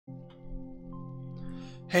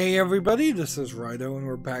Hey everybody, this is Rydo and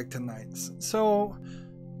we're back tonight. So,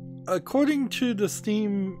 according to the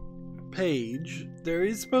Steam page, there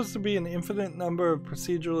is supposed to be an infinite number of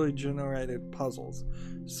procedurally generated puzzles.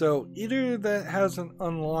 So either that hasn't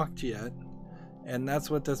unlocked yet, and that's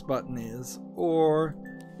what this button is, or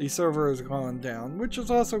the server has gone down, which is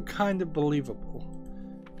also kind of believable.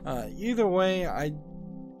 Either way, I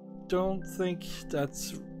don't think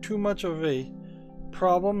that's too much of a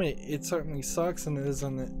problem. It certainly sucks, and it is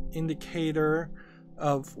an indicator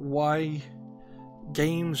of why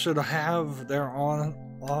games should have their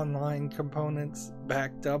online components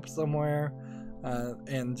backed up somewhere,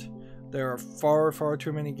 and there are far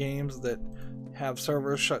too many games that have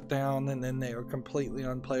servers shut down and then they are completely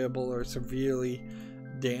unplayable or severely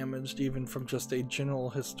damaged, even from just a general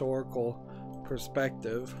historical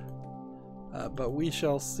perspective. But we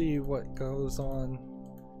shall see what goes on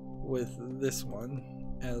with this one,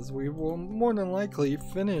 as we will more than likely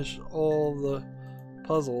finish all the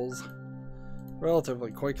puzzles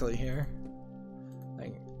relatively quickly here.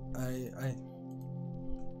 I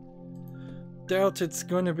doubt it's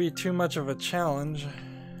going to be too much of a challenge.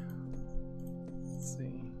 Let's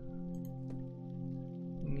see.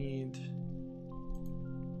 Need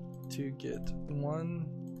to get one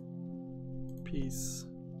piece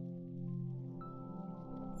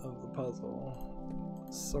of the puzzle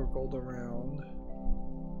circled around,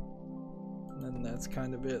 and then that's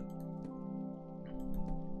kind of it.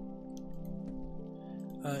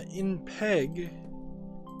 In PEG,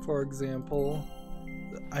 for example,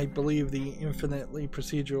 I believe the infinitely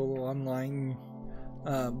procedural online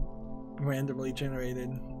randomly generated,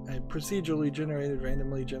 procedurally generated,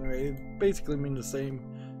 randomly generated basically mean the same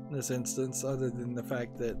in this instance, other than the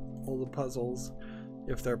fact that all the puzzles,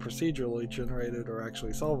 if they're procedurally generated, are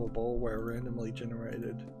actually solvable, where randomly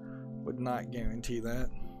generated would not guarantee that.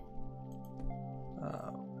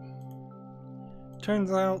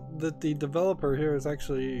 Turns out that the developer here is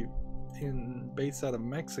actually based out of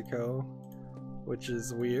Mexico, which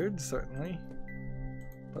is weird, certainly,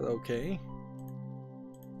 but okay.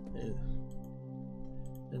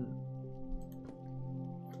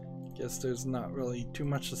 Guess there's not really too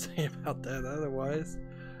much to say about that otherwise.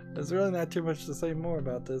 There's really not too much to say more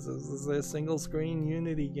about this. This is a single screen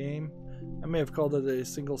Unity game. I may have called it a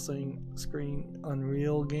single screen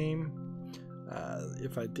Unreal game.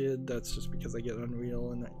 If I did, that's just because I get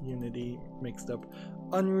Unreal and Unity mixed up.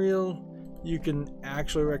 Unreal you can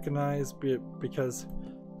actually recognize because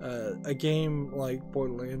a game like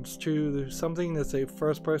Borderlands 2, there's something that's a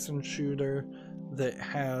first-person shooter that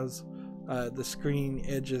has the screen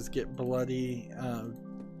edges get bloody,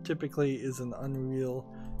 typically is an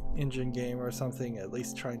Unreal Engine game or something, at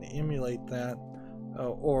least trying to emulate that,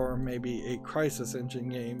 or maybe a Crisis Engine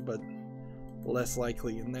game, but less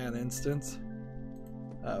likely in that instance.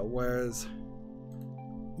 Whereas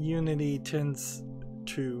Unity tends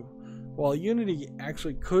to, while Unity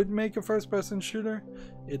actually could make a first-person shooter,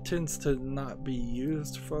 it tends to not be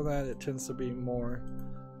used for that. It tends to be more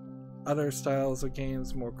other styles of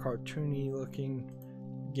games, more cartoony looking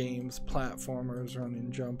games, platformers,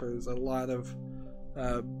 running jumpers. A lot of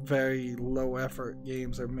very low effort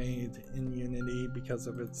games are made in Unity because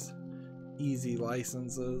of its easy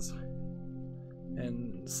licenses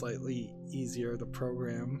and slightly easier to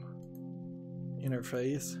program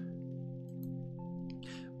interface.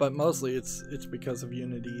 But mostly it's because of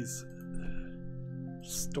Unity's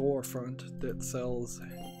storefront that sells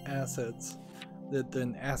assets that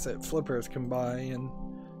then asset flippers can buy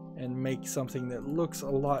and make something that looks a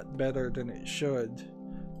lot better than it should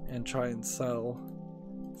and try and sell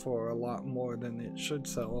for a lot more than it should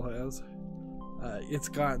sell as. It's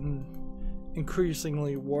gotten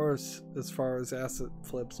increasingly worse as far as asset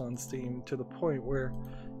flips on Steam, to the point where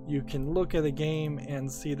you can look at a game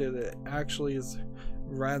and see that it actually is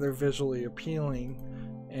rather visually appealing,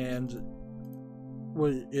 and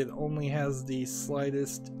it only has the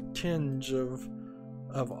slightest tinge of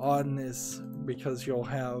oddness, because you'll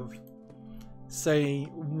have, say,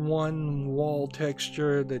 one wall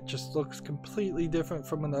texture that just looks completely different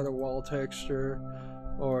from another wall texture,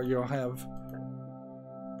 or you'll have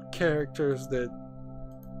characters that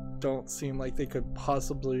don't seem like they could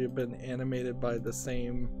possibly have been animated by the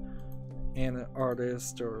same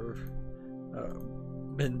artist or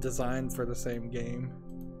been designed for the same game.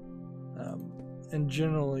 And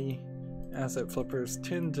generally asset flippers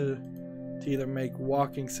tend to either make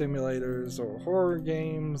walking simulators or horror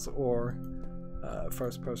games or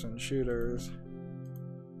first-person shooters.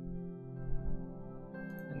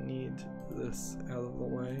 I need this out of the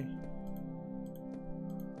way.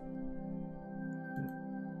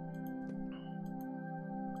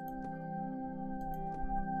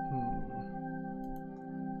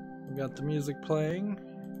 got the music playing.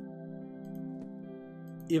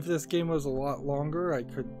 If this game was a lot longer, I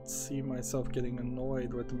could see myself getting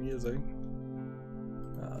annoyed with the music.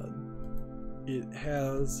 It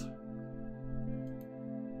has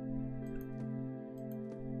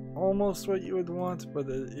almost what you would want, but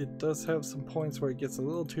it does have some points where it gets a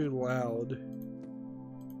little too loud.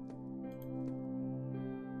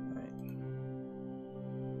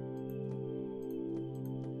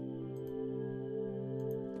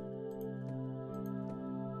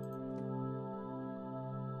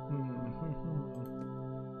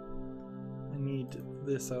 I need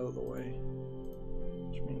this out of the way,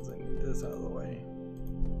 which means I need this out of the way.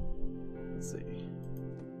 Let's see.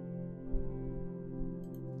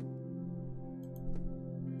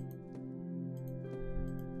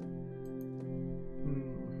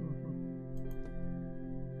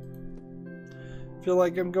 Feel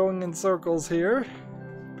like I'm going in circles here,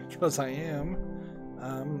 because I am.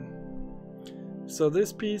 So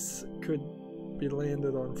this piece could be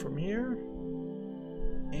landed on from here,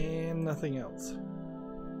 and nothing else.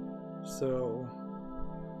 So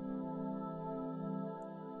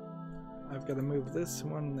I've got to move this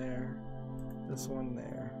one there, this one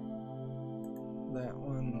there. That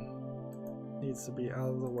one needs to be out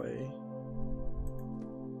of the way.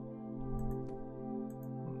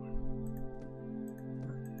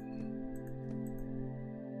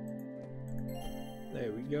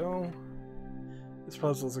 There we go. These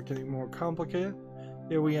puzzles are getting more complicated.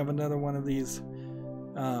 Here we have another one of these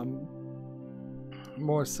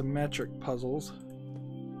more symmetric puzzles.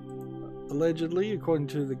 Allegedly, according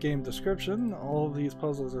to the game description, all of these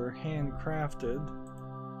puzzles are handcrafted.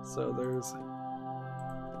 So there's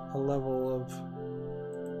a level of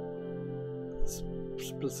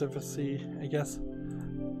specificity, I guess.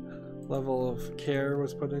 Level of care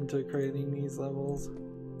was put into creating these levels.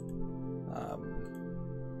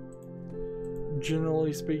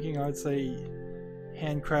 Generally speaking, I would say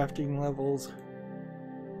handcrafting levels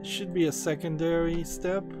should be a secondary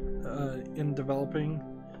step in developing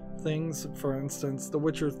things. For instance, The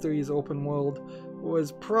Witcher 3's open world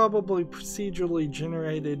was probably procedurally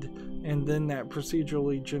generated, and then that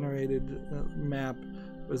procedurally generated map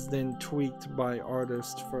was then tweaked by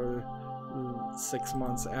artists for 6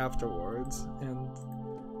 months afterwards, and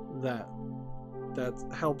that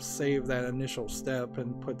helps save that initial step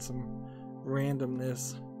and put some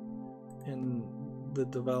randomness in the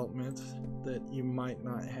development that you might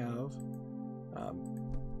not have.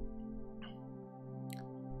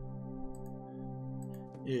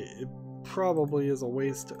 It probably is a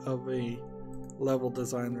waste of a level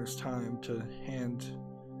designer's time to hand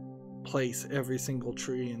place every single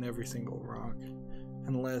tree and every single rock,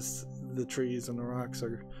 unless the trees and the rocks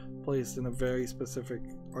are placed in a very specific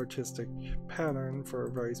artistic pattern for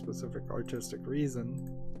a very specific artistic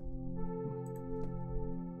reason.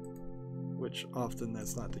 Which often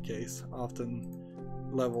that's not the case. Often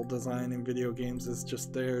level design in video games is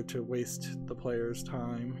just there to waste the player's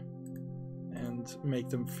time and make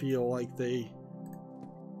them feel like the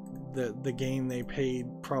game they paid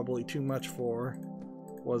probably too much for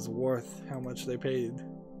was worth how much they paid.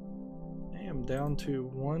 I am down to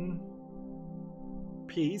one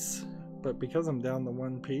piece, but because I'm down to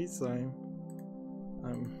one piece, I'm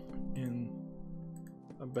in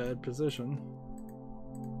a bad position.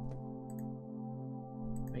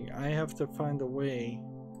 I have to find a way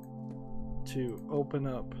to open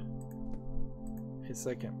up a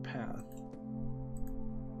second path.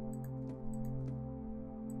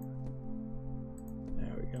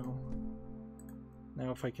 There we go.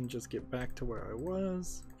 Now if I can just get back to where I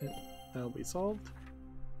was, that'll be solved.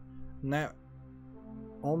 And that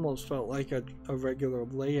almost felt like a regular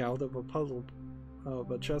layout of a puzzle,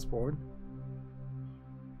 of a chessboard.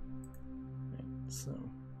 Right, so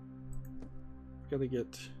gotta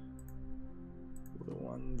get the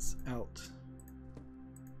ones out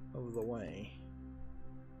of the way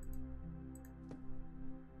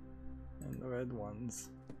and the red ones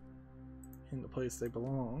in the place they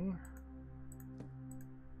belong.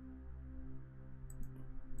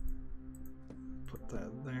 Put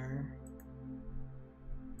that there.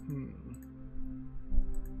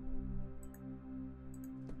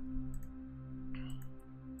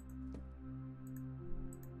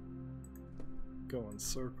 Go in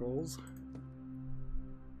circles.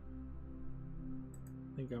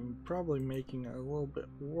 I think I'm probably making it a little bit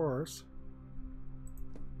worse.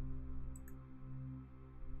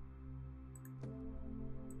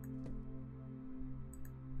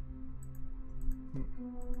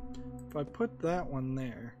 If I put that one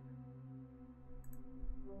there,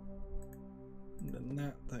 and then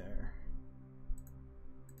that there,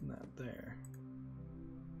 and that there,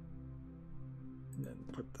 then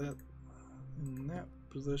put that in that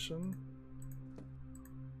position.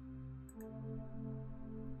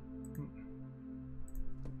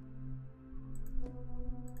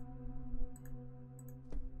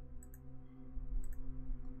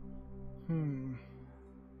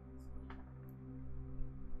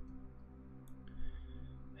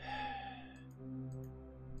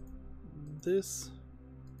 This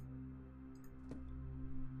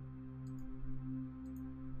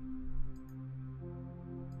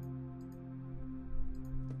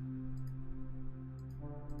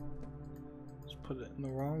just put it in the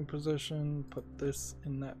wrong position, put this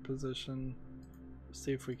in that position,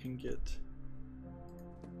 see if we can get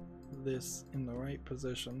this in the right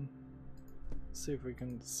position, see if we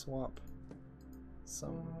can swap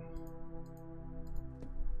some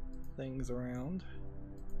things around.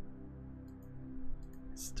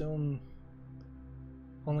 Still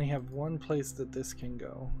only have one place that this can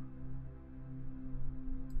go.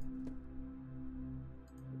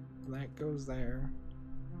 That goes there.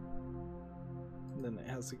 And then it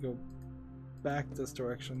has to go back this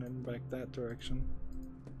direction and back that direction.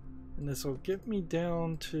 And this will get me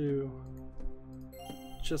down to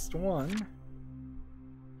just one.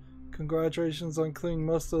 Congratulations on clearing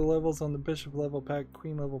most of the levels on the Bishop level pack.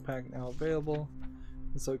 Queen level pack now available.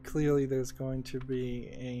 And so clearly there's going to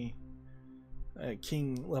be a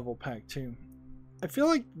King level pack too. I feel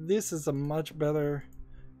like this is a much better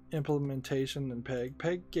implementation than Peg.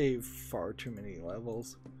 Peg gave far too many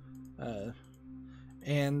levels.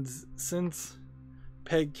 And since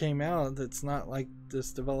Peg came out, it's not like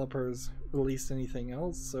this developer's released anything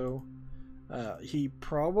else, so he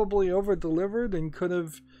probably over-delivered and could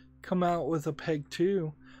have come out with a Peg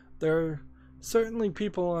 2. There are certainly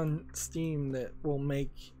people on Steam that will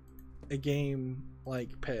make a game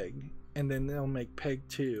like Peg, and then they'll make Peg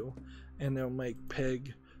 2, and they'll make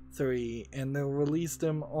Peg 3, and they'll release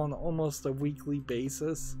them on almost a weekly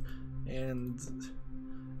basis, and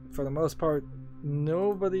for the most part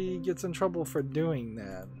nobody gets in trouble for doing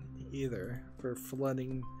that either, for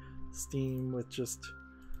flooding Steam with just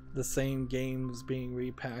the same games being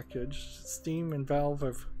repackaged. Steam and Valve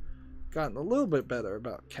have gotten a little bit better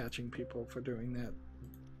about catching people for doing that,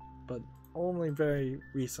 but only very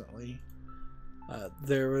recently.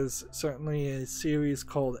 There was certainly a series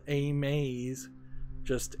called A-Maze,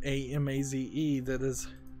 just A-M-A-Z-E, that has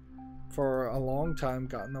for a long time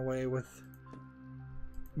gotten away with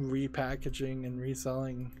repackaging and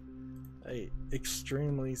reselling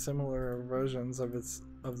extremely similar versions of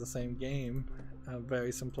the same game, a very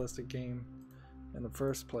simplistic game in the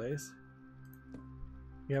first place.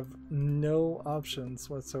 You have no options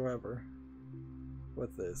whatsoever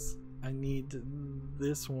with this. I need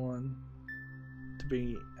this one to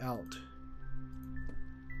be out.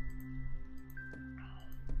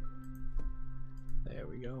 There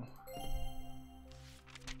we go.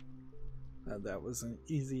 That was an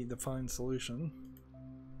easy to find solution.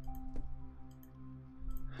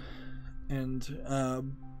 And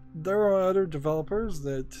there are other developers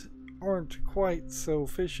that aren't quite so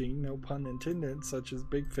fishy, no pun intended, such as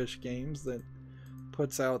Big Fish Games, that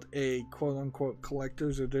puts out a quote-unquote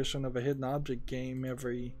collector's edition of a hidden object game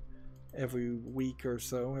every week or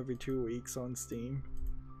so, every 2 weeks on Steam,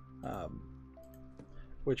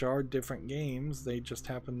 which are different games. They just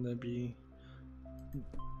happen to be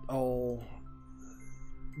all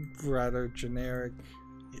rather generic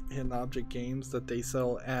hidden object games that they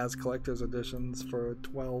sell as collector's editions for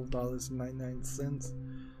 $12.99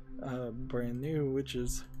 brand new, which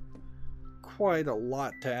is quite a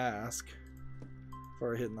lot to ask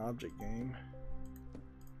for a hidden object game.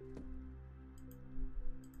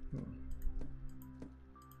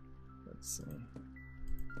 Let's see.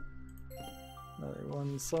 Another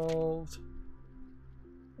one solved.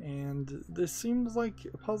 And this seems like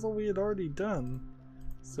a puzzle we had already done.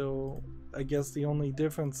 So I guess the only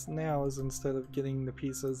difference now is instead of getting the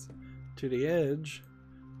pieces to the edge,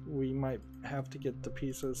 we might have to get the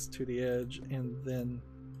pieces to the edge and then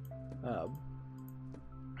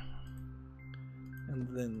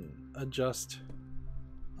adjust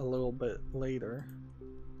a little bit later.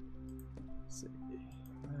 Let's see,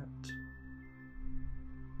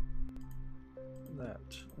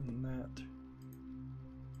 that and that,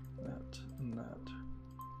 that and that,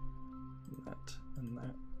 that and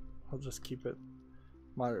that. I'll just keep it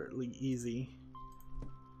moderately easy.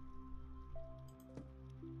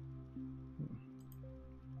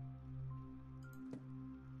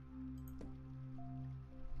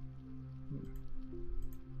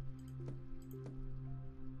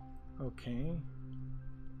 Okay.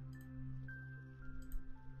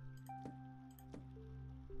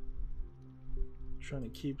 Trying to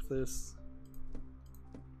keep this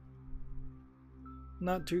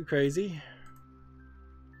Not too crazy.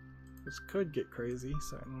 This could get crazy,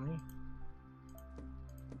 certainly.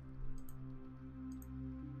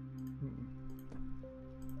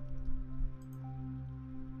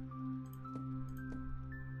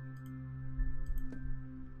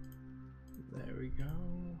 There we go.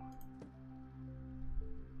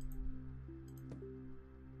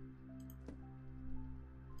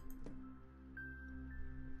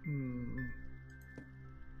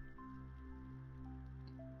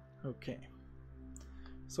 Okay.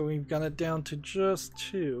 So we've got it down to just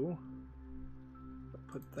 2.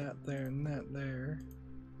 Put that there and that there.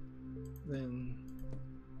 Then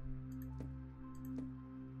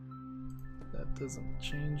that doesn't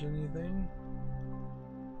change anything.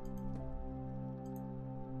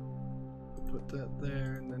 Put that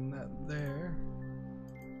there and then that there.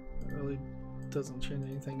 It really doesn't change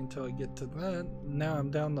anything until I get to that. Now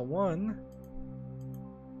I'm down to 1.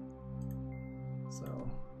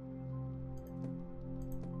 So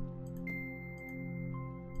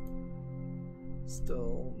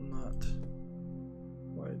still not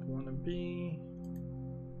where I'd want to be.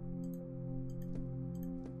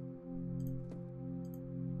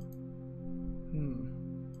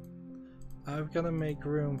 I've got to make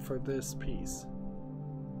room for this piece,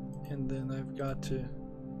 and then I've got to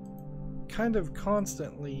kind of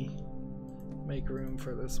constantly make room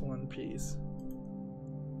for this one piece,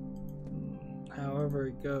 however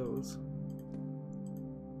it goes.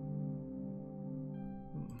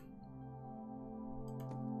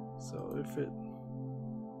 So if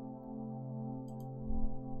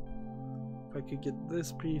I could get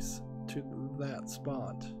this piece to that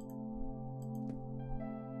spot,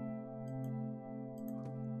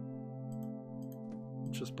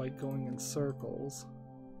 just by going in circles.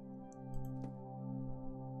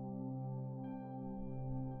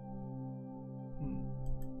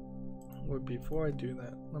 Well, before I do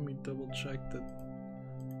that, let me double check that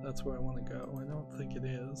that's where I want to go. I don't think it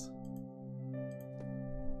is.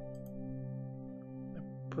 I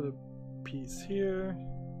put a piece here,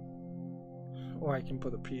 or I can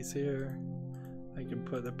put a piece here. I can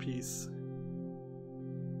put a piece.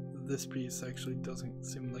 This piece actually doesn't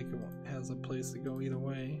seem like it has a place to go either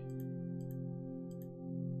way.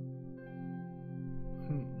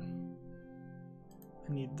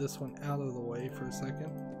 I need this one out of the way for a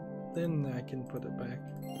second. Then I can put it back.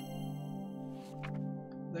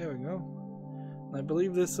 There we go. And I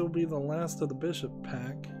believe this will be the last of the bishop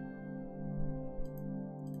pack.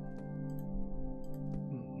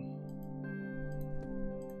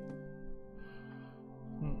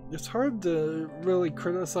 It's hard to really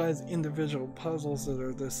criticize individual puzzles that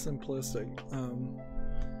are this simplistic.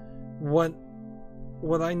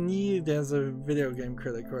 What I need as a video game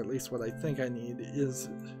critic, or at least what I think I need, is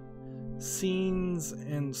scenes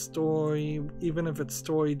and story, even if it's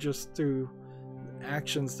story just through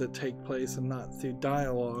actions that take place and not through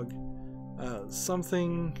dialogue.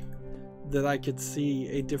 Something that I could see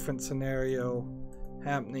a different scenario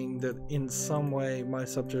happening that in some way my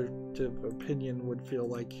subjective opinion would feel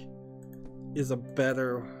like is a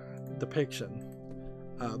better depiction.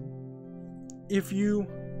 If you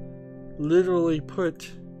literally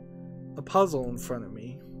put a puzzle in front of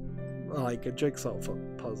me, like a jigsaw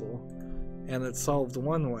puzzle, and it's solved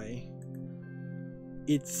one way,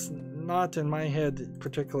 it's not in my head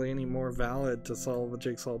particularly any more valid to solve a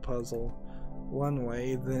jigsaw puzzle one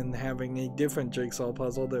way than having a different jigsaw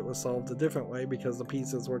puzzle that was solved a different way because the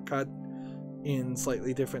pieces were cut in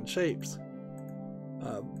slightly different shapes.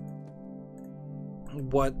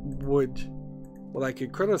 What I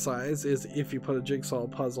could criticize is if you put a jigsaw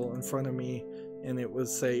puzzle in front of me and it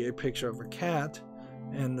was, say, a picture of a cat,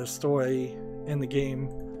 and the story in the game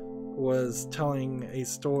was telling a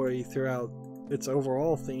story throughout its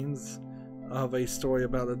overall themes of a story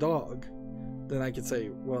about a dog, then I could say,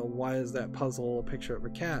 well, why is that puzzle a picture of a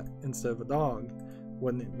cat instead of a dog?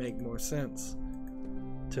 Wouldn't it make more sense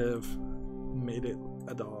to have made it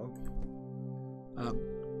a dog?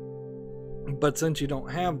 But since you don't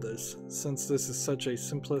have this, since this is such a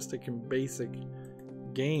simplistic and basic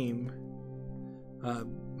game,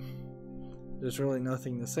 there's really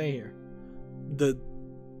nothing to say here. The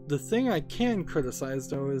thing I can criticize,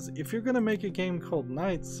 though, is if you're going to make a game called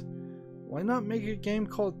Knights, why not make a game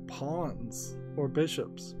called Pawns, or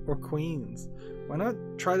Bishops, or Queens? Why not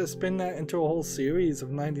try to spin that into a whole series of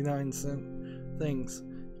 99-cent things?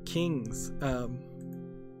 Kings.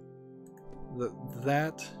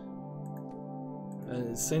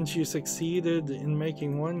 Since you succeeded in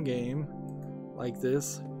making one game like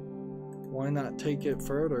this, why not take it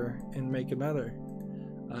further and make another?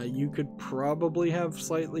 You could probably have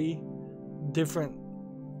slightly different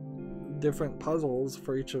different puzzles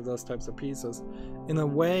for each of those types of pieces. In a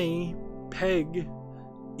way, peg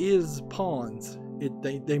is pawns.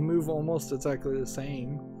 They move almost exactly the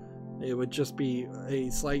same. It would just be a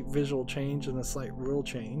slight visual change and a slight rule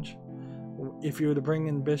change. If you were to bring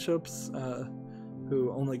in bishops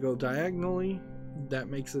who only go diagonally, that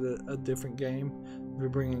makes it a different game. If you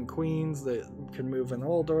bring in queens that can move in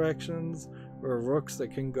all directions, or rooks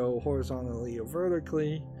that can go horizontally or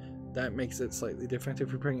vertically, that makes it slightly different.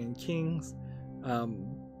 If you bring in kings,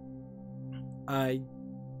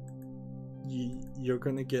 you're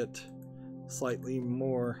going to get slightly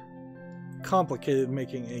more complicated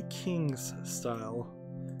making a kings style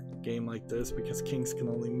game like this, because kings can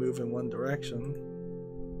only move in one direction,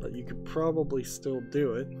 but you could probably still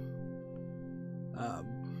do it.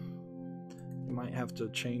 You might have to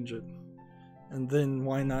change it, and then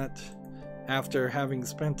why not, after having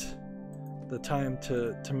spent the time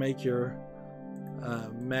to make your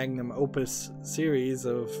magnum opus series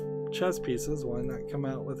of chess pieces, why not come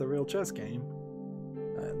out with a real chess game?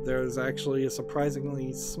 There's actually a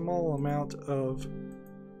surprisingly small amount of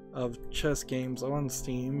chess games on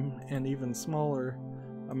Steam, and even smaller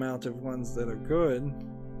amount of ones that are good.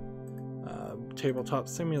 Tabletop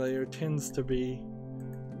Simulator tends to be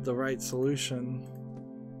the right solution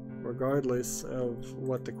regardless of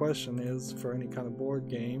what the question is for any kind of board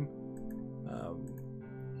game.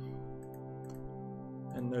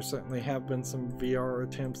 And there certainly have been some VR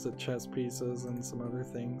attempts at chess pieces and some other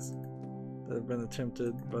things that have been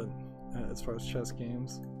attempted, but as far as chess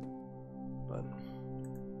games, but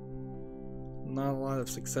not a lot of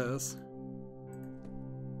success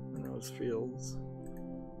in those fields.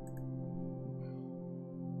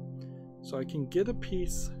 So I can get a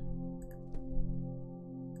piece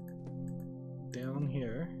down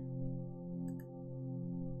here.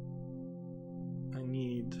 I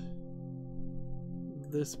need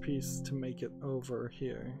this piece to make it over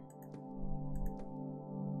here.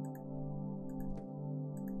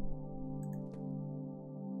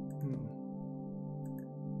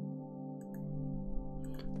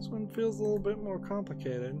 This one feels a little bit more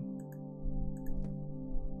complicated.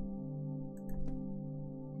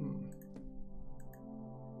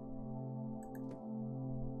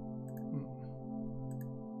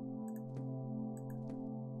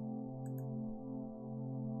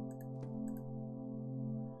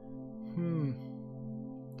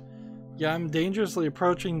 Yeah, I'm dangerously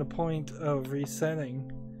approaching the point of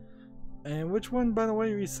resetting. And which one, by the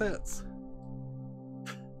way, resets?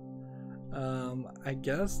 I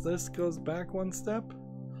guess this goes back one step,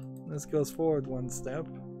 this goes forward one step,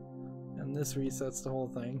 and this resets the whole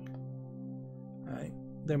thing. Alright,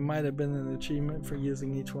 there might have been an achievement for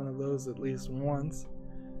using each one of those at least once.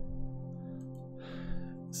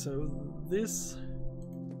 So this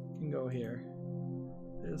can go here,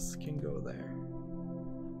 this can go there,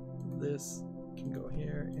 this can go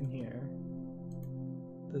here and here.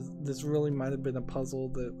 This really might have been a puzzle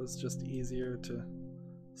that was just easier to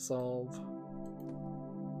solve.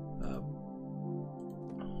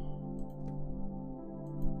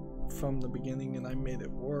 From the beginning, and I made it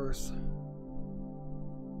worse.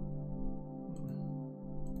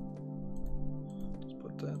 Just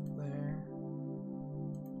put that there.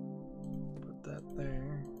 Put that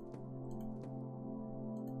there.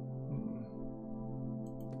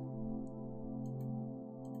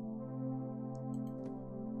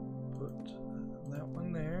 Put that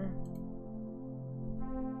one there.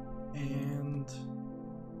 And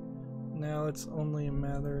now it's only a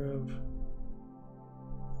matter of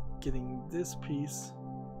getting this piece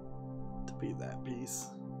to be that piece,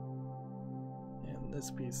 and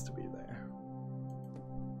this piece to be there.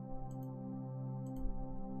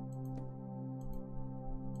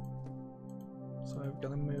 So I've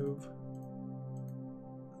got to move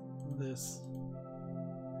this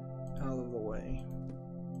out of the way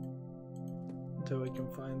until we can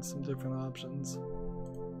find some different options.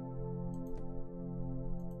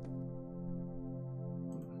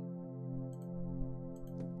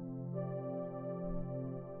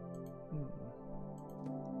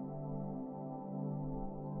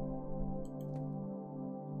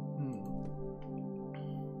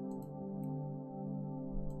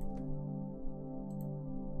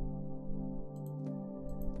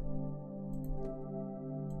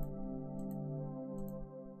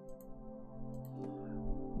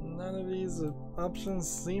 None of these options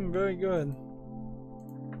seem very good.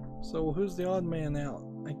 So who's the odd man out?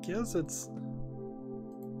 I guess it's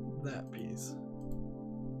that piece.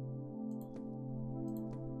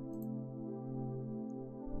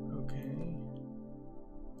 Okay.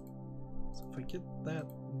 So if I get that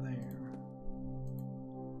there.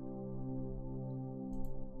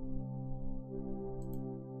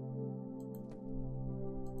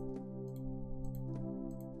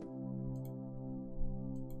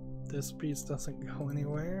 this piece doesn't go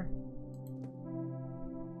anywhere.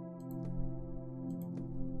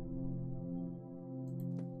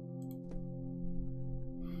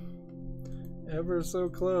 Ever so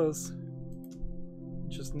close.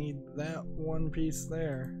 Just need that one piece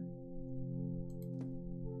there.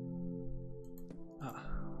 Ah,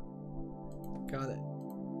 got it.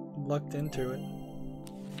 Lucked into it.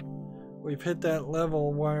 We've hit that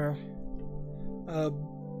level where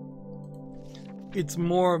it's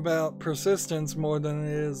more about persistence more than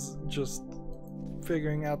it is just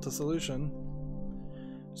figuring out the solution.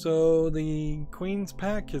 So the Queen's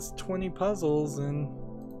pack is 20 puzzles, and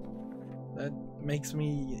that makes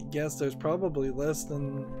me guess there's probably less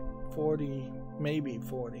than 40, maybe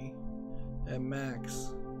 40 at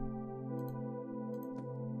max.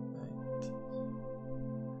 Right.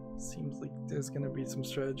 Seems like there's going to be some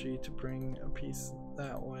strategy to bring a piece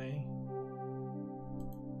that way.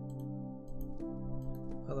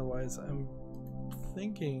 Otherwise, I'm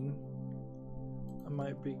thinking it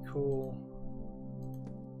might be cool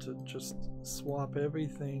to just swap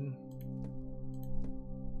everything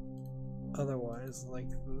otherwise, like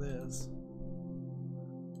this.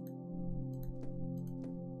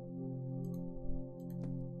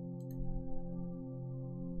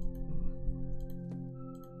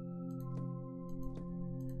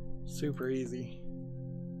 Super easy.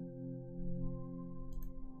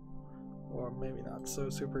 Or maybe not so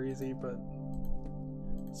super easy, but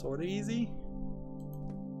sort of easy.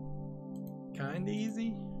 Kind of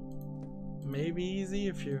easy. Maybe easy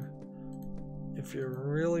if you're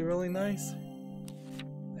really nice.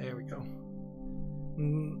 There we go.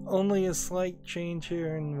 Only a slight change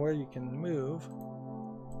here in where you can move.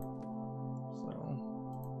 So,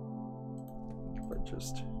 but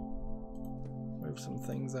just move some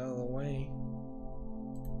things out of the way.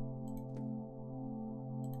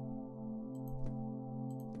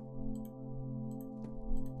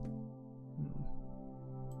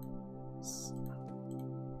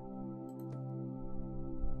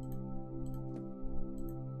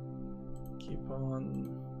 Keep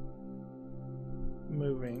on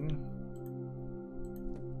moving.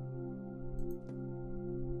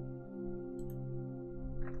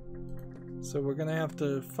 So we're gonna have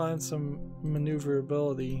to find some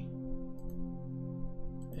maneuverability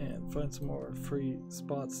and find some more free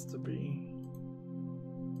spots to be.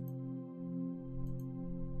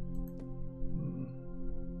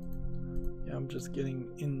 Yeah, I'm just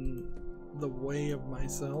getting in the way of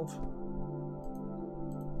myself.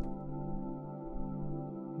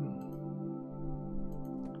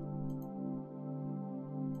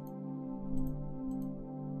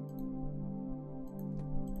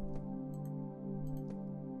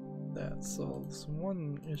 That solves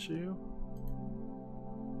one issue.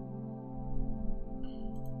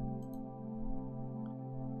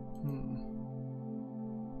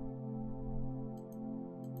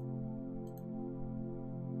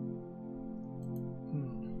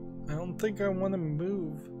 I don't think I want to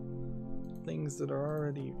move things that are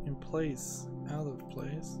already in place out of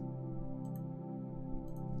place.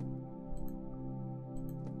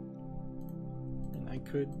 And I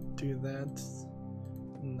could do that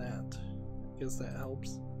and that. I guess that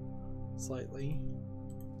helps slightly.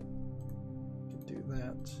 Could do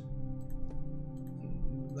that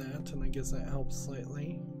and that, and I guess that helps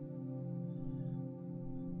slightly.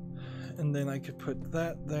 And then I could put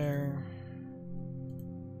that there.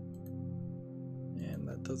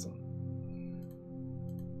 That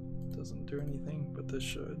doesn't do anything, but this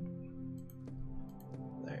should.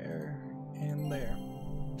 There and there.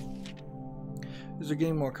 These are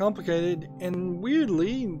getting more complicated, and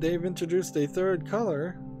weirdly they've introduced a third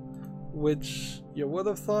color, which you would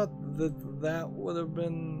have thought that would have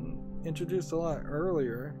been introduced a lot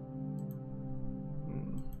earlier.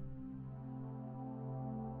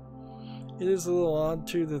 It is a little odd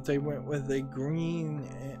too that they went with a green,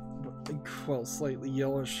 well, slightly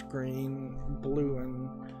yellowish green, blue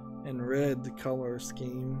and red color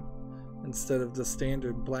scheme instead of the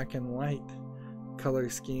standard black and white color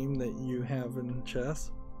scheme that you have in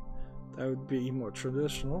chess. That would be more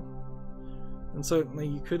traditional. And certainly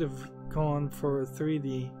you could have gone for a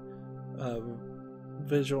 3D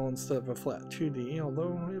visual instead of a flat 2D,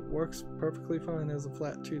 although it works perfectly fine as a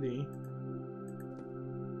flat 2D.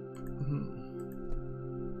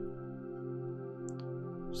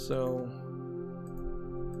 So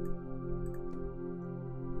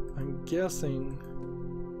I'm guessing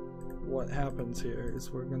what happens here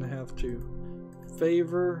is we're going to have to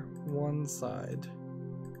favor one side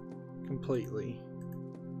completely,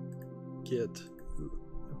 get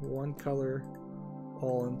one color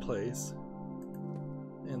all in place,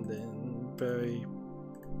 and then very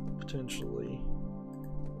potentially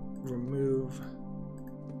remove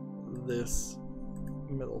this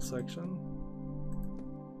middle section.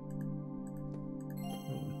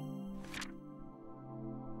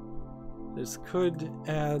 This could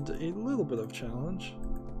add a little bit of challenge,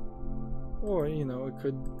 or you know, it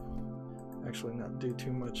could actually not do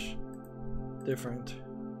too much different.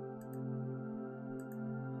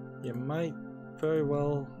 You might very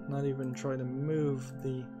well not even try to move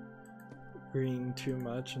the green too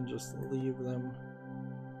much and just leave them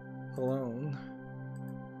alone.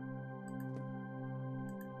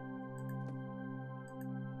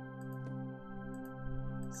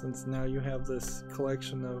 Since now you have this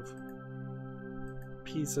collection of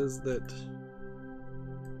pieces that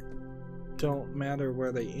don't matter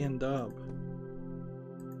where they end up.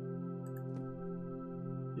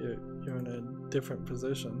 You're in a different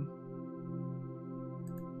position.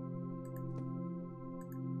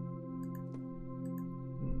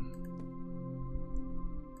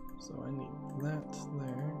 So I need that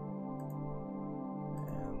there,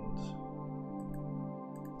 and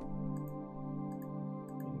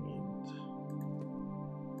we need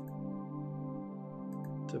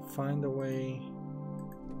to find a way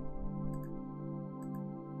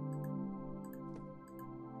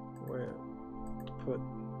where to put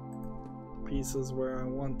pieces where I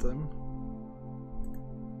want them.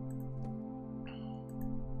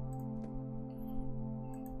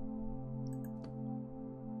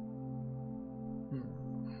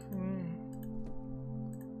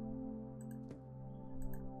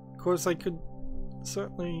 Of course, I could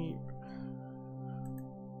certainly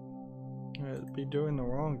be doing the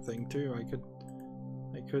wrong thing too. I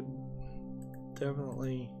could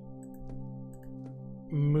definitely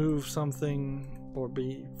move something or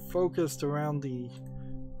be focused around the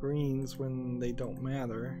greens when they don't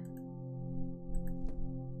matter.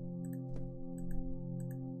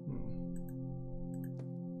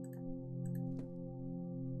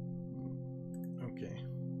 Okay.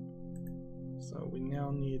 So we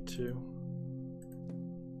now need to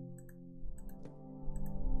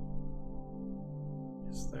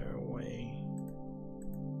is there a way?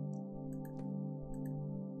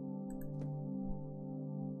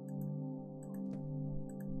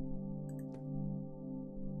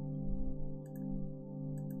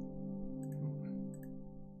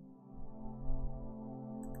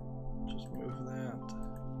 Just move that.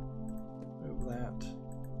 Move that.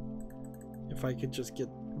 If I could just get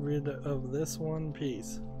rid of this one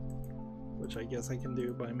piece, which I guess I can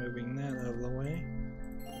do by moving that out of the way.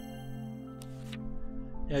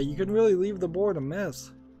 Yeah, you can really leave the board a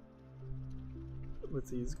mess with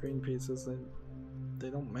these green pieces. They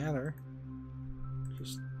don't matter.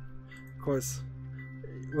 Just, of course,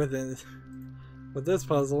 with this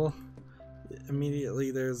puzzle,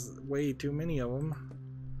 immediately there's way too many of them,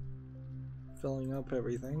 filling up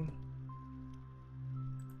everything.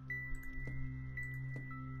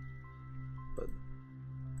 But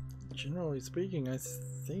generally speaking, I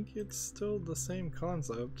think it's still the same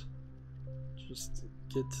concept. Just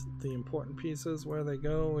get the important pieces where they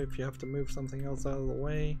go. If you have to move something else out of the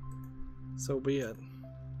way, so be it.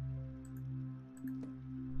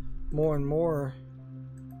 More and more,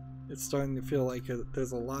 it's starting to feel like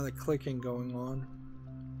there's a lot of clicking going on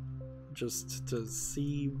just to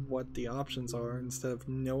see what the options are instead of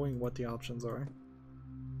knowing what the options are.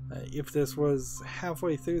 If this was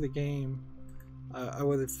halfway through the game, I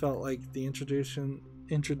would have felt like the introduction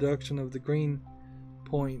of the green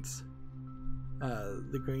points,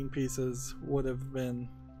 the green pieces would have been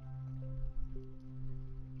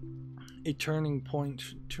a turning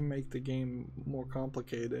point to make the game more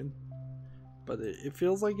complicated. But it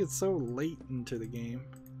feels like it's so late into the game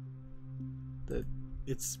that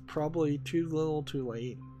it's probably too little too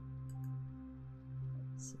late.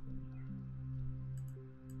 So.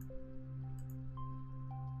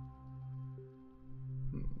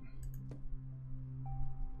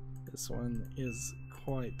 This one is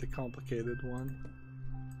quite the complicated one.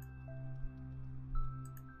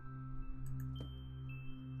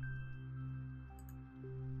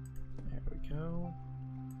 There we go.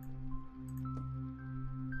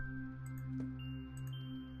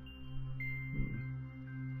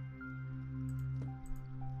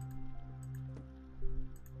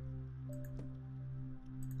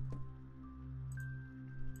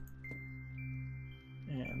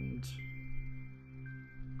 And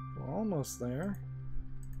we're almost there.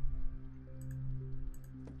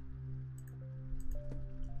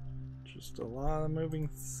 Just a lot of moving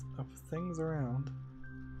of things around.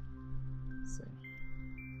 Let's see.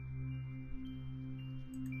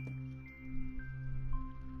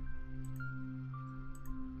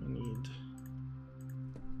 We need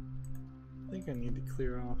think I need to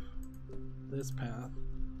clear off this path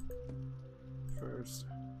first.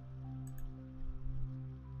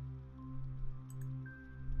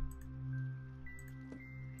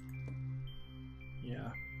 Yeah.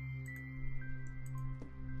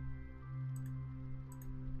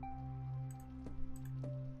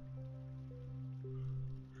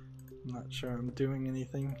 I'm not sure I'm doing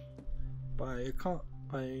anything by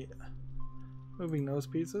moving those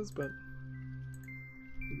pieces, but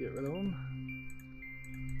we'll get rid of them.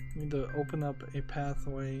 Need to open up a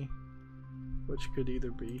pathway which could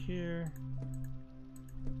either be here.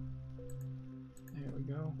 There we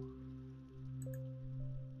go.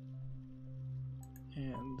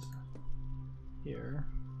 And here.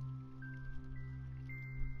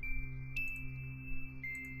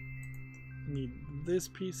 Need this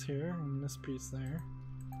piece here and this piece there.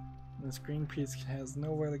 And this green piece has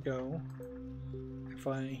nowhere to go. If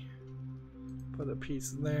I put a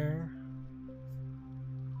piece there,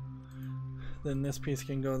 then this piece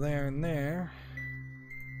can go there and there.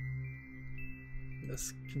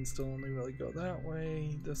 This can still only really go that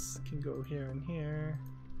way. This can go here and here.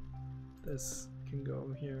 This can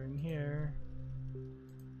go here and here.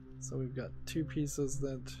 So we've got two pieces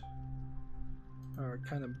that are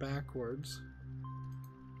kind of backwards.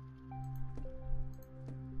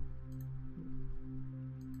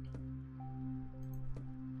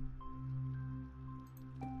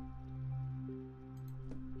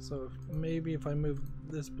 So maybe if I move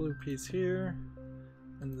this blue piece here,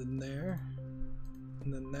 and then there,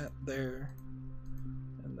 and then that there,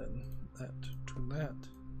 and then that to that.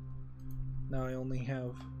 Now I only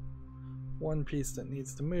have one piece that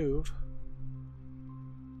needs to move.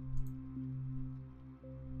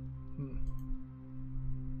 And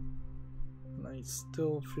I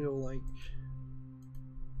still feel like,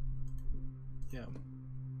 yeah,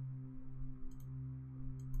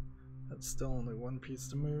 that's still only one piece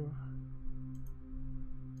to move.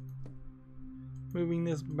 Moving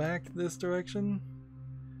this back this direction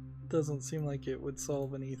doesn't seem like it would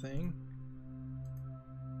solve anything.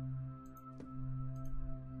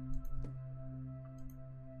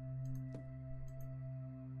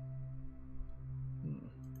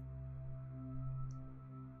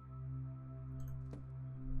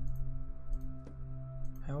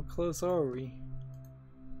 How close are we?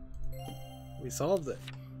 We solved it.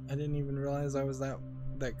 I didn't even realize I was that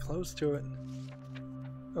close to it.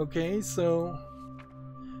 Okay, so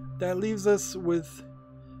that leaves us with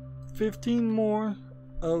 15 more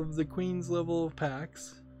of the Queen's level of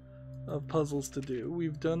packs of puzzles to do.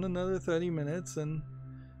 We've done another 30 minutes, and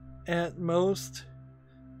at most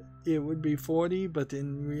it would be 40, but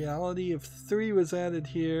in reality, if 3 was added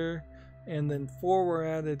here and then 4 were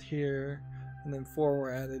added here and then 4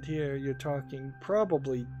 were added here, you're talking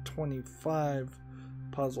probably 25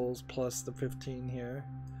 puzzles plus the 15 here,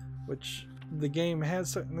 which the game has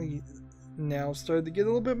certainly now started to get a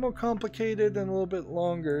little bit more complicated and a little bit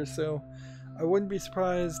longer, so I wouldn't be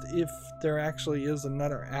surprised if there actually is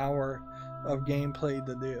another hour of gameplay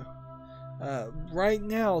to do. Right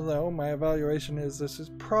now though, my evaluation is this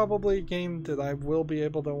is probably a game that I will be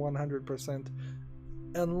able to 100%,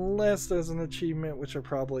 unless there's an achievement, which there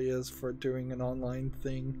probably is, for doing an online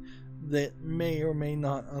thing that may or may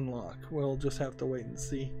not unlock. We'll just have to wait and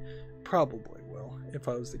see. Probably will, if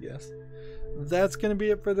I was to guess. That's going to be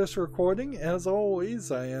it for this recording. As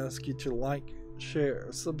always, I ask you to like,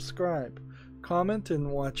 share, subscribe, comment, and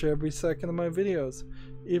watch every second of my videos.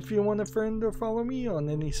 If you want to friend or follow me on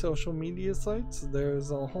any social media sites,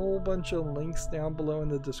 there's a whole bunch of links down below in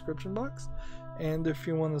the description box. And if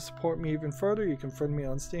you want to support me even further, you can friend me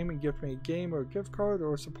on Steam and gift me a game or a gift card,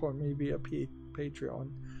 or support me via Patreon.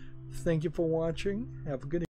 Thank you for watching. Have a good evening.